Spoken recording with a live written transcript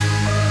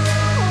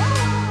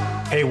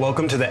Hey,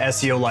 welcome to the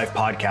SEO Life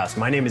podcast.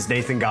 My name is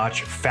Nathan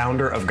Gotch,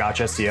 founder of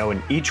Gotch SEO,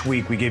 and each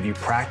week we give you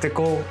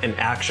practical and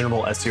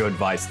actionable SEO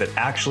advice that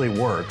actually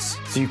works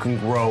so you can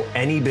grow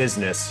any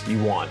business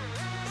you want.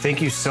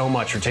 Thank you so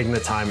much for taking the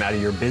time out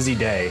of your busy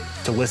day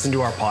to listen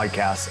to our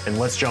podcast, and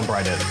let's jump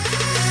right in.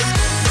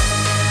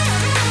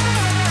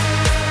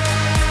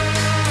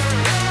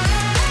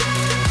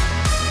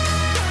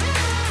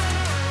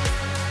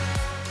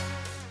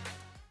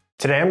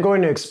 Today, I'm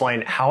going to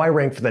explain how I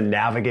rank for the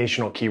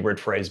navigational keyword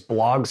phrase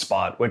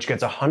blogspot, which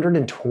gets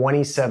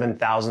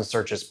 127,000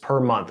 searches per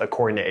month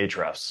according to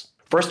Ahrefs.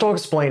 First, I'll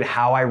explain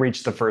how I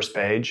reached the first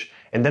page,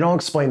 and then I'll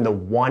explain the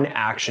one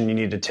action you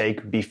need to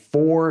take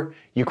before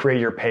you create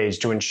your page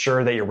to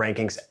ensure that your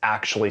rankings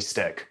actually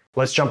stick.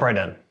 Let's jump right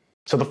in.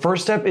 So the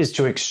first step is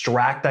to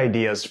extract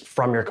ideas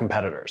from your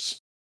competitors.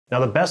 Now,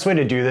 the best way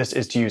to do this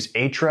is to use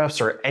Ahrefs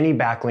or any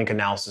backlink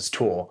analysis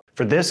tool.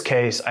 For this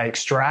case, I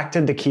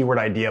extracted the keyword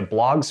idea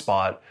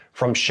blogspot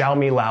from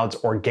Xiaomi Loud's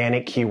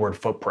organic keyword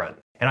footprint.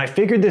 And I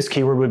figured this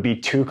keyword would be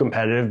too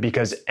competitive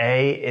because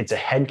A, it's a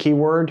head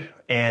keyword,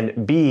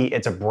 and B,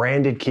 it's a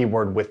branded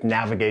keyword with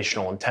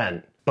navigational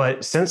intent.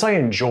 But since I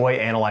enjoy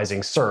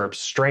analyzing SERPs,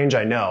 strange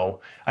I know,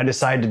 I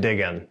decided to dig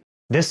in.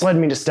 This led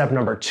me to step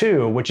number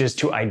 2, which is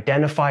to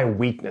identify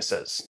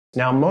weaknesses.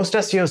 Now, most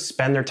SEOs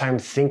spend their time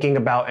thinking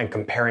about and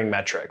comparing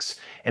metrics,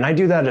 and I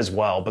do that as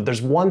well, but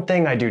there's one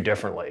thing I do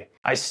differently.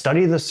 I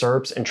study the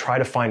SERPs and try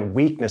to find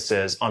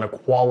weaknesses on a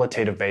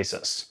qualitative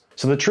basis.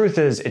 So the truth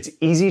is, it's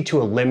easy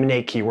to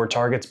eliminate keyword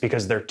targets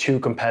because they're too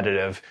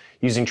competitive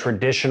using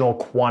traditional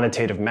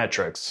quantitative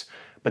metrics,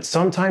 but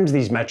sometimes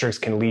these metrics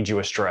can lead you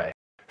astray.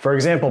 For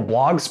example,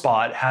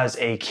 Blogspot has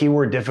a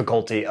keyword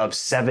difficulty of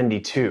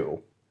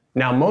 72.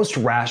 Now, most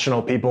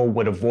rational people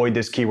would avoid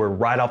this keyword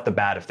right off the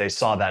bat if they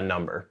saw that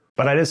number.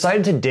 But I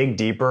decided to dig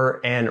deeper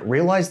and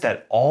realized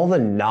that all the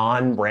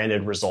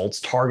non-branded results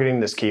targeting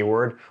this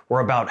keyword were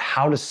about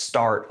how to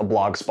start a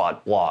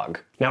Blogspot blog.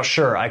 Now,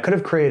 sure, I could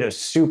have created a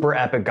super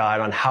epic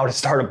guide on how to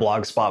start a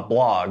Blogspot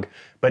blog,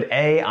 but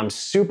A, I'm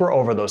super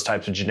over those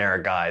types of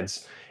generic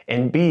guides,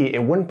 and B,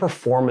 it wouldn't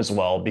perform as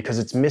well because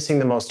it's missing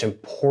the most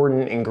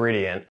important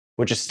ingredient,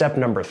 which is step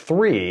number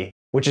 3,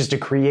 which is to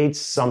create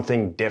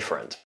something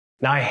different.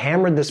 Now, I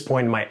hammered this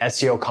point in my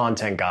SEO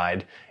content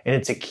guide, and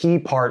it's a key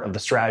part of the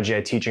strategy I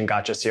teach in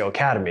Gotch SEO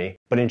Academy,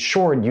 but in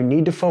short, you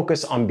need to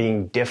focus on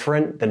being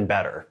different than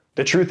better.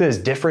 The truth is,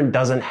 different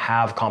doesn't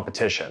have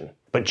competition,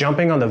 but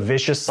jumping on the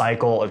vicious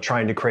cycle of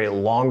trying to create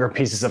longer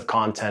pieces of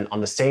content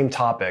on the same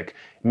topic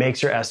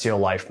makes your SEO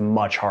life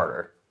much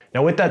harder.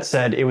 Now, with that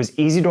said, it was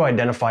easy to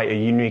identify a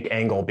unique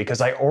angle because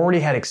I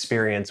already had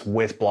experience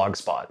with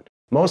Blogspot,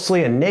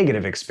 mostly a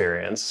negative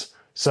experience.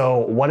 So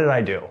what did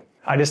I do?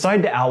 I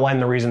decided to outline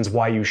the reasons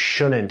why you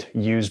shouldn't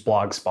use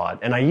Blogspot,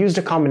 and I used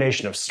a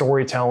combination of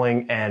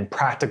storytelling and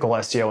practical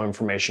SEO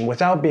information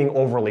without being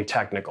overly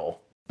technical.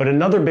 But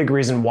another big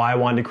reason why I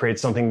wanted to create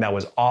something that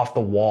was off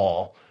the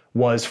wall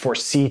was for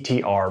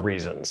CTR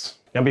reasons.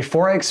 Now,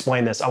 before I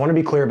explain this, I want to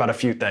be clear about a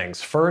few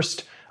things.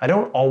 First, I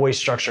don't always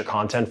structure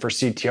content for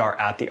CTR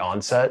at the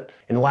onset.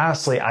 And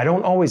lastly, I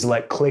don't always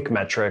let click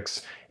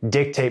metrics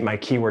dictate my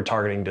keyword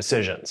targeting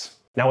decisions.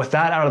 Now, with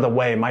that out of the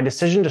way, my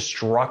decision to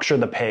structure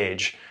the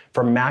page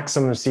for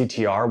maximum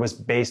CTR was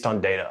based on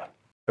data.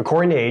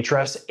 According to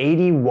Ahrefs,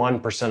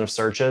 81% of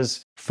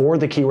searches for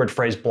the keyword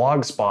phrase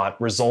blogspot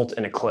result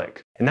in a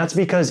click. And that's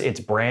because it's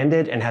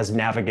branded and has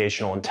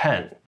navigational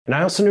intent. And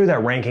I also knew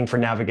that ranking for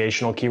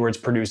navigational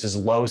keywords produces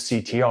low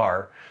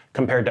CTR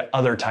compared to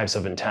other types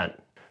of intent.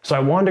 So I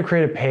wanted to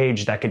create a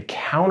page that could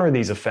counter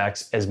these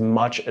effects as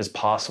much as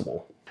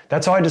possible.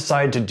 That's how I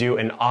decided to do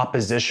an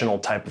oppositional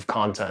type of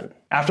content.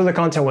 After the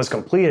content was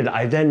completed,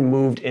 I then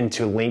moved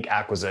into link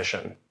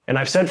acquisition. And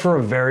I've said for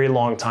a very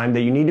long time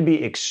that you need to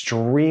be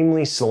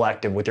extremely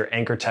selective with your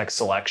anchor text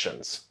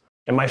selections.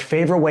 And my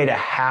favorite way to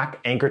hack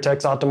anchor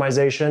text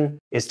optimization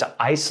is to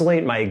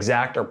isolate my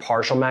exact or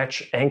partial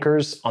match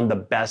anchors on the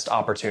best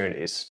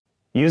opportunities.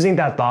 Using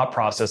that thought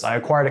process, I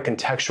acquired a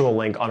contextual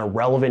link on a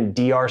relevant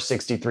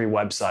DR63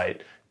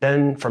 website.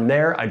 Then from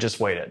there, I just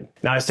waited.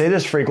 Now, I say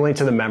this frequently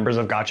to the members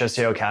of Gotch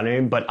SEO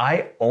Academy, but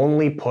I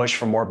only push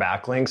for more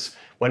backlinks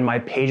when my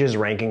page's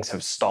rankings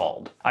have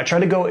stalled. I try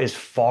to go as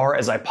far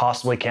as I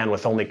possibly can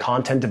with only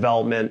content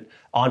development,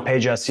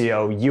 on-page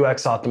SEO,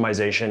 UX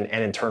optimization,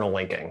 and internal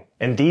linking.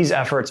 And these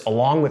efforts,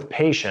 along with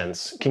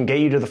patience, can get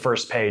you to the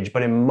first page,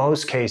 but in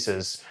most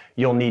cases,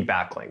 you'll need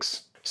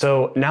backlinks.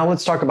 So now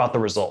let's talk about the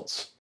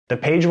results. The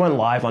page went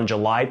live on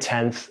July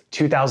 10th,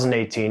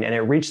 2018, and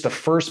it reached the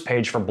first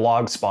page for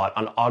Blogspot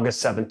on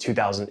August 7th,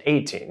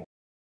 2018.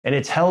 And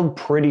it's held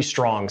pretty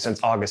strong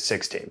since August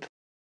 16th.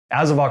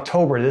 As of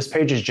October, this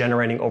page is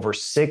generating over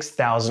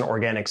 6,000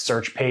 organic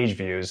search page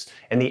views,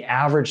 and the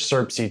average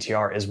SERP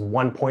CTR is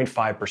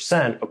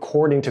 1.5%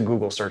 according to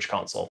Google Search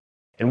Console.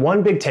 And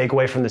one big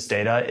takeaway from this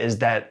data is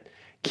that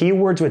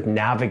keywords with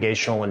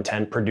navigational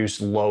intent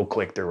produce low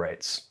click-through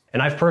rates.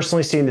 And I've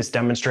personally seen this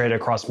demonstrated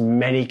across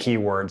many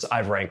keywords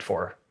I've ranked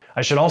for.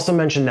 I should also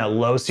mention that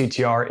low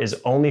CTR is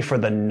only for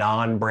the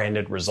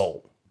non-branded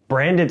result.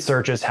 Branded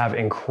searches have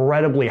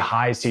incredibly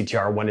high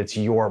CTR when it's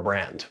your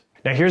brand.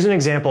 Now here's an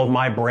example of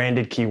my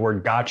branded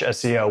keyword Gotcha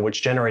SEO,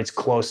 which generates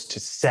close to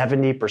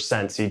 70%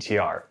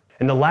 CTR.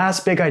 And the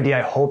last big idea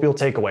I hope you'll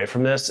take away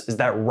from this is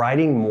that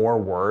writing more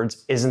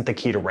words isn't the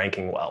key to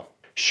ranking well.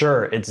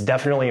 Sure, it's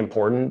definitely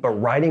important, but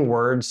writing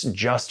words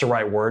just to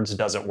write words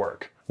doesn't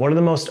work. One of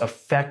the most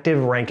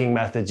effective ranking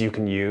methods you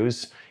can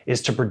use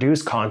is to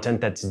produce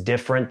content that's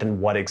different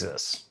than what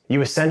exists.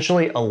 You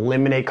essentially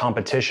eliminate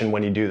competition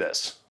when you do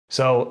this.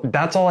 So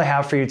that's all I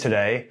have for you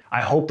today. I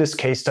hope this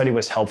case study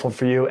was helpful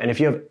for you, and if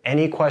you have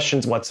any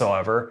questions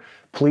whatsoever,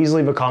 please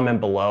leave a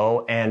comment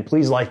below, and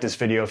please like this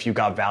video if you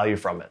got value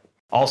from it.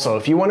 Also,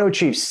 if you want to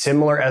achieve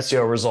similar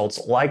SEO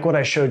results like what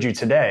I showed you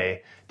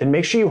today, then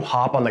make sure you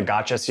hop on the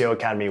Gotcha SEO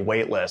Academy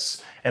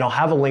waitlist, and I'll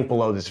have a link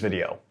below this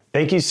video.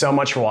 Thank you so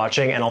much for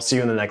watching, and I'll see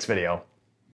you in the next video.